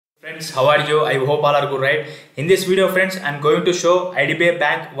Friends, how are you? I hope all are good, right? In this video, friends, I'm going to show IDBI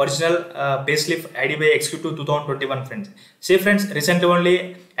Bank original payslip IDBI Executive 2021, friends. See, friends, recently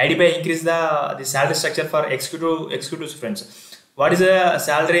only IDBI increased the salary structure for executives, friends. What is the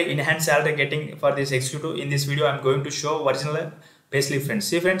salary, enhanced salary getting for this executive? In this video, I'm going to show original payslip, friends.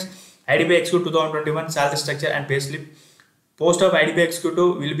 See, friends, IDBI Executive 2021 salary structure and payslip. Post of IDBI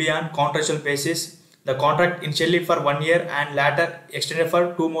Executive will be on contractual basis. The contract initially for 1 year and later extended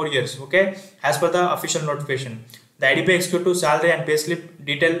for 2 more years. Okay, as per the official notification. The IDBI Executive salary and payslip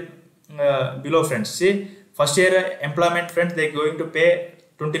detail below, friends. See, first year employment, friends, they are going to pay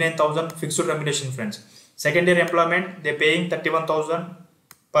 29,000 fixed remuneration, friends. Second year employment, they are paying 31,000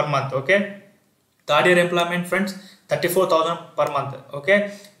 per month. Okay. Third year employment, friends, 34,000 per month.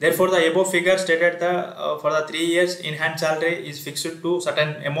 Okay, therefore the above figure stated the for the 3 years enhanced salary is fixed to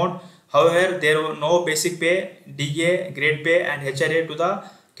certain amount. However, there are no basic pay, DA, grade pay and HRA to the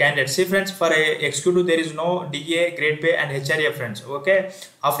candidate. See, friends, for a executive there is no DA, grade pay and HRA, friends. Okay,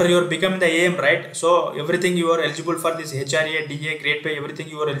 after you are becoming the AM, right? So everything you are eligible for this HRA, DA, grade pay, everything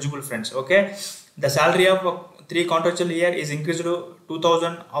you are eligible, friends. Okay, the salary of 3 contractual year is increased to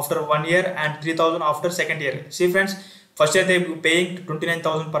 2,000 after 1 year and 3,000 after second year. See, friends, first year they are paying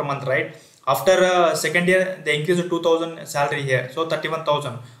 29,000 per month, right? After second year they increased 2,000 salary here, so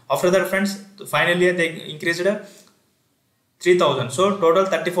 31,000. After that, friends, final year they increased 3,000, so total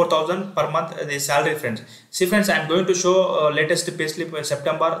 34,000 per month the salary, friends. See, friends, I am going to show latest payslip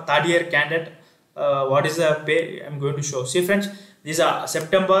September third year candidate. What is the pay I am going to show? See, friends, this is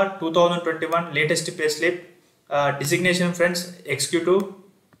September 2021 latest payslip. Designation, friends, executive.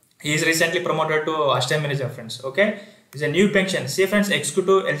 He is recently promoted to assistant manager, friends. Okay, is a new pension. See, friends,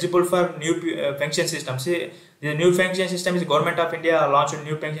 executive eligible for new pension system. See, the new pension system is Government of India launched a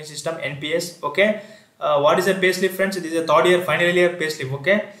new pension system, NPS. Okay, what is a payslip, friends? This is a third year final year payslip.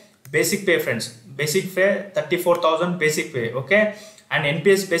 Okay, basic pay, friends, basic pay 34,000 basic pay. Okay, and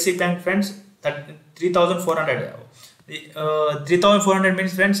NPS basic bank, friends, 3,400. 3,400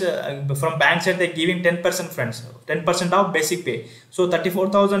 means, friends, from bank side they are giving 10%, friends, 10% of basic pay. So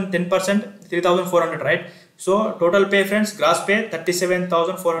 34,000, 10%, 3,400, right? So total pay, friends, gross pay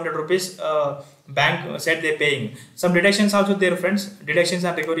 37,400 rupees. Bank said they are paying. Some deductions also there, friends. Deductions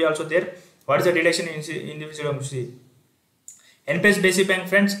and recovery also there. What is the deduction in individual? NPS basic bank,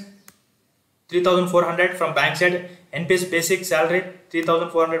 friends, 3,400 from bank side. NPS basic salary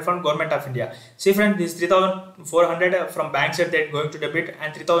 3,400 from Government of India. See, friends, this 3,400 from bank side they are going to debit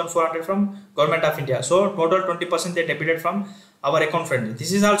and 3,400 from Government of India. So total 20% they debited from our account, friends.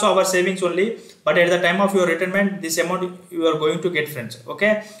 This is also our savings only, but at the time of your retirement this amount you are going to get, friends.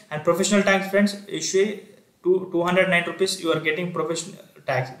 Okay, and professional tax, friends, issue 209 rupees you are getting professional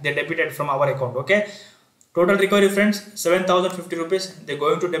tax they debited from our account. Okay, total recovery, friends, 7,050 rupees they are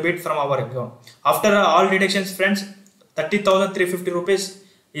going to debit from our account. After all deductions, friends, 30,350 rupees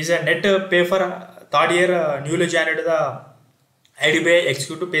is a net pay for third year newly generated the IDBI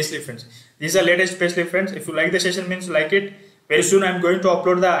executive payslip, friends. This is the latest payslip, friends. If you like the session, means like it. Very soon I am going to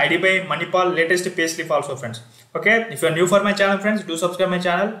upload the IDBI Manipal latest payslip also, friends. Okay, if you are new for my channel, friends, do subscribe my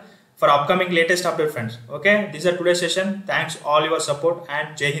channel for upcoming latest update, friends. Okay, this is a today's session. Thanks all your support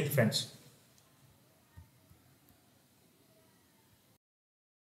and Jai Hind, friends.